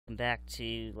welcome back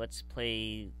to Let's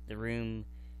Play The Room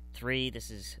 3.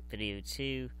 This is video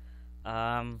 2. So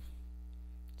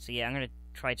yeah, I'm gonna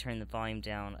try turning the volume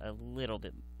down a little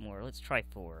bit more. Let's try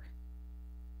 4.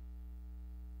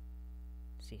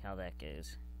 See how that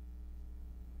goes.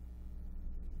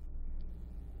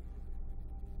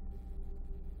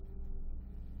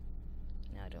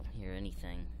 Now I don't hear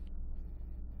anything.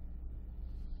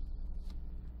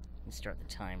 Let's start the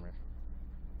timer.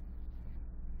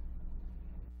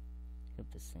 Hope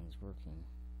this thing's working.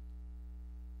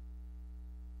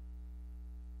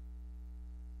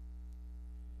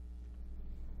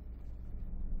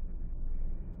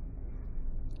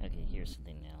 Okay, here's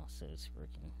something now, so it's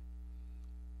working.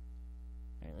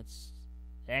 Alright,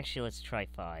 let's try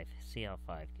 5. See how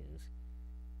 5 goes.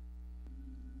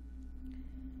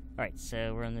 Alright,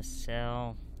 so we're in this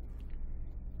cell.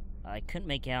 I couldn't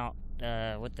make out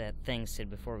what that thing said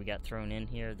before we got thrown in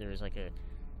here. There was like a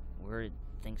word,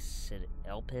 I think said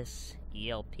Elpis,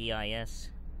 E-L-P-I-S.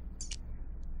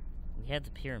 We had the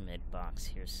pyramid box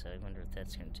here, so I wonder if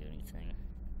that's going to do anything.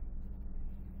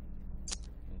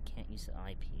 We can't use the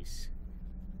eyepiece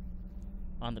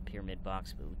on the pyramid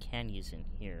box, but we can use it in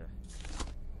here.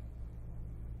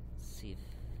 Let's see if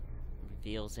it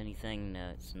reveals anything.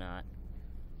 No, it's not.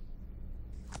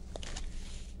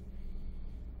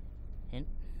 Hint?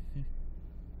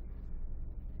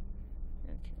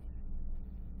 Okay.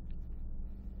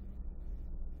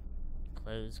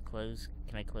 Close.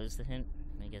 Can I close the hint?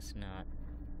 I guess not.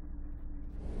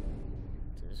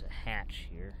 So there's a hatch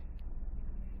here.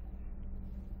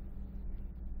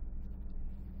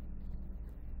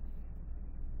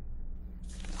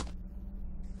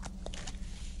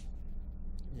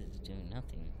 This is doing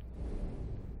nothing.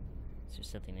 Is there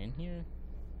something in here?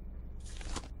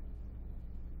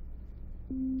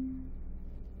 I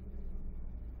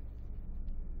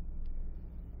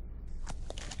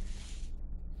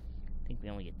think we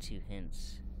only get 2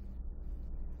 hints.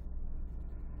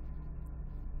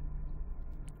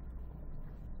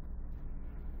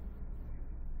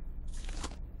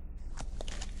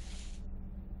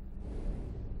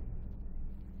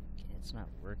 Okay, it's not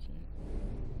working.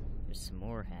 There's some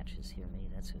more hatches here, maybe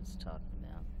that's what it's talking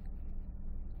about.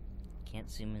 Can't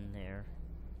zoom in there.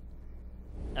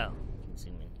 Oh, can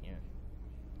zoom in here.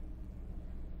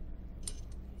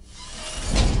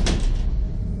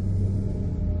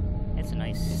 That's a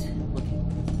nice looking.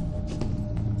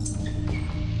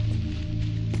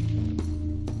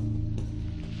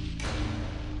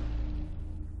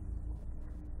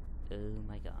 Oh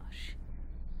my gosh.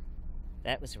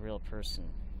 That was a real person.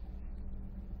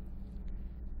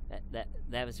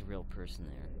 That was a real person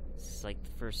there. It's like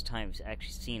the first time I've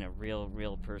actually seen a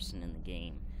real person in the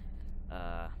game.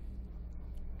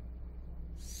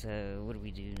 So what do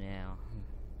we do now?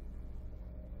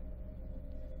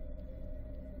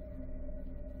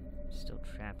 Still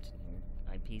trapped in here.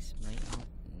 Eyepiece might help?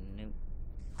 Nope.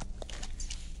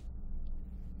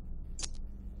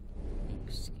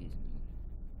 Excuse me.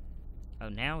 Oh,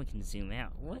 now we can zoom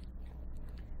out. What?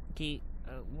 Okay,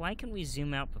 why can we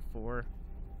zoom out before?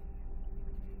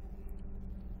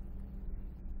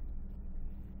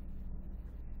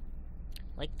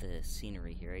 I like the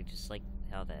scenery here. I just like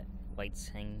how that light's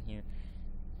hanging here.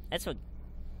 That's what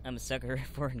I'm a sucker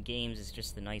for in games, is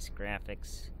just the nice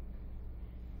graphics.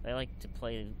 I like to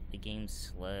play the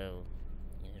games slow,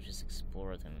 just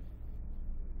explore them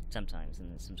sometimes, and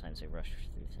then sometimes I rush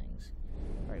through things.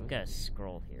 Alright, we got a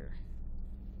scroll here.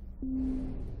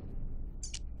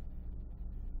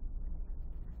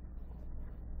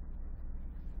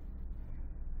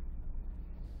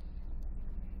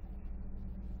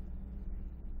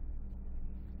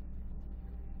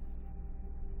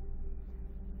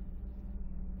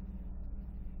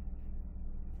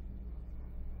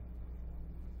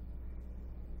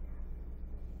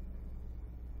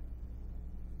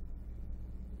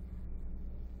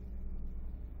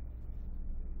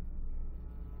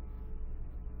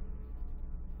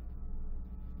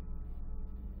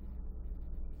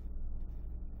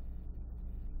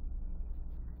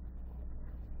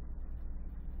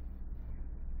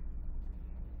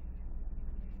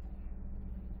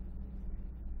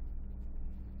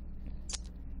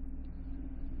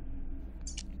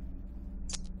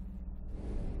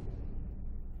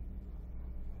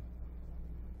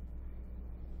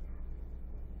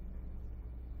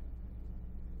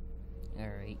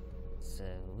 Alright, so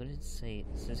what did it say?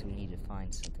 It says we need to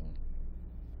find something.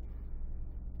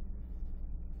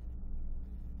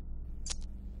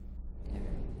 There.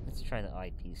 Let's try the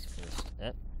eyepiece first.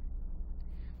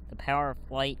 The power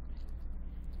of light.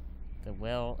 The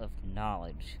well of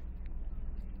knowledge.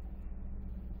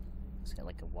 Is that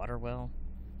like a water well?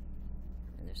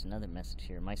 There's another message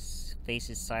here. My face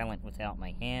is silent without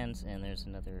my hands, and there's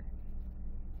another.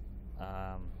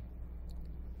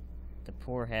 The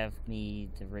poor have me,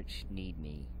 the rich need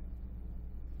me.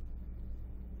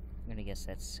 I'm gonna guess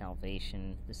that's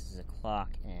salvation. This is a clock,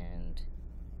 and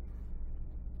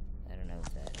I don't know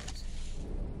what that is.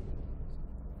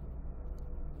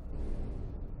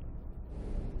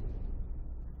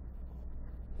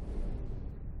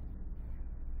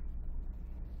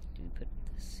 Do we put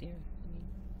this here?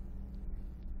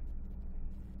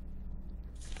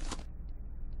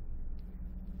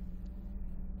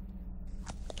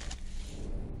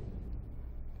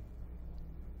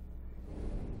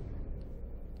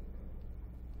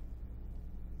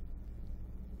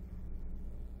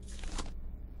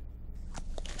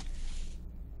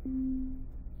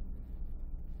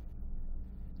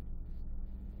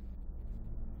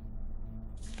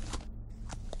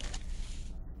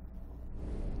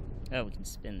 Oh, we can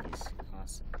spin these.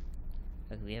 Awesome.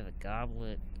 Okay, we have a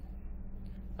goblet.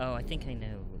 Oh, I think I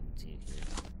know what we do here.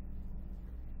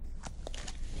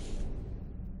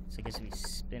 So I guess we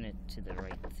spin it to the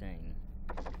right thing.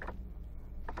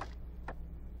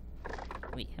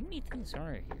 Wait, how many things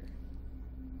are here?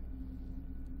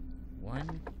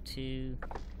 1, 2,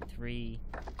 3,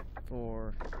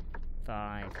 4,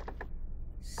 5,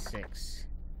 6.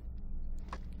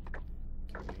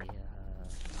 Okay,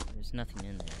 there's nothing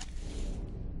in there.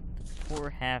 The poor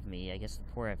have me. I guess the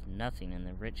poor have nothing, and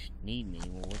the rich need me.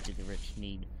 Well, what do the rich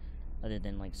need other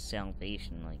than, like,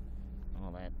 salvation, like,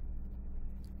 all that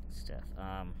stuff?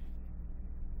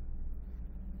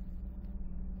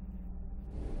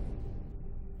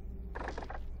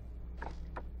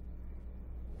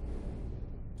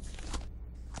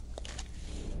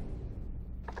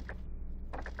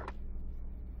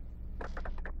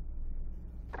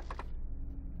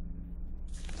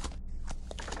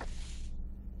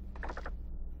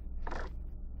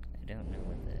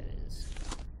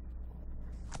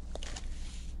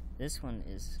 This one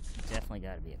is definitely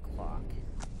got to be a clock.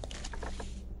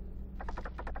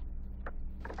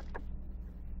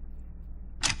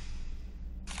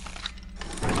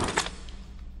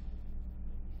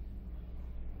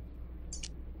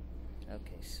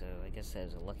 Okay, so I guess that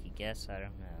was a lucky guess. I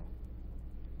don't know.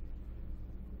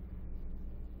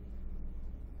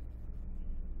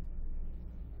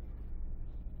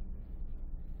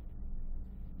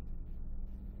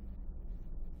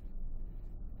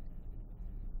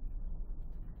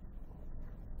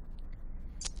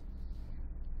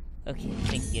 Okay, I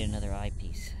think we get another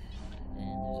eyepiece. And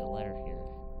there's a letter here.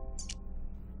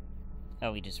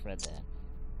 Oh, we just read that.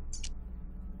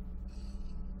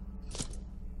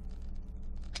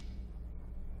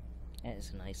 That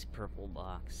is a nice purple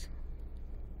box.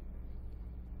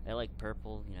 I like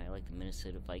purple, you know, I like the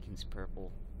Minnesota Vikings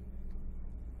purple.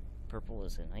 Purple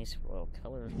is a nice royal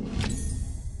color.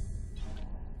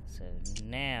 So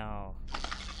now,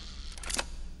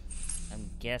 I'm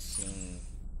guessing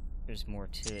there's more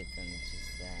to it than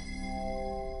just that.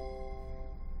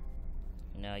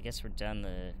 You know, I guess we're done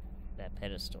that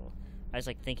pedestal. I was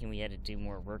like thinking we had to do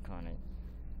more work on it.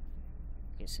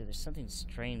 Okay, so there's something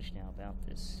strange now about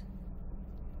this.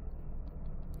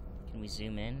 Can we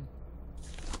zoom in?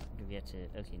 Or do we have to?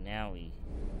 Okay, now we.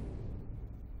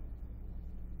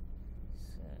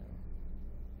 So.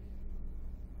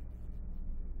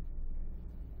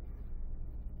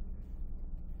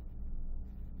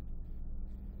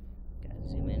 Gotta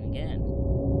zoom in again.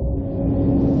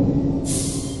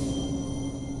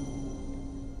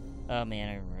 Oh man,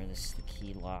 I remember this is the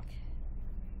key lock.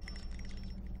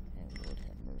 And Lord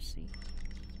have mercy.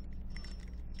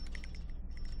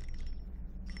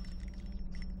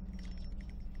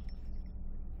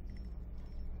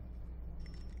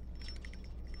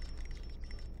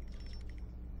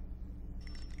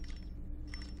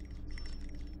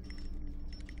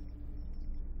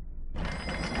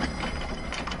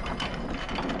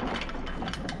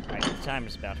 Alright, the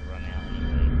timer's about to run out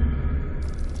anyway.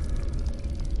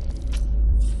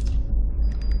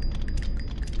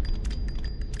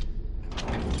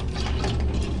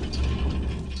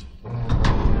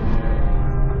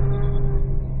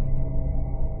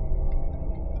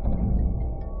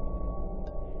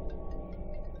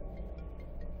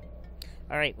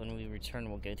 Alright, when we return,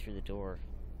 we'll go through the door.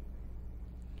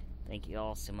 Thank you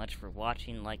all so much for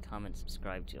watching. Like, comment,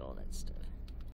 subscribe to all that stuff.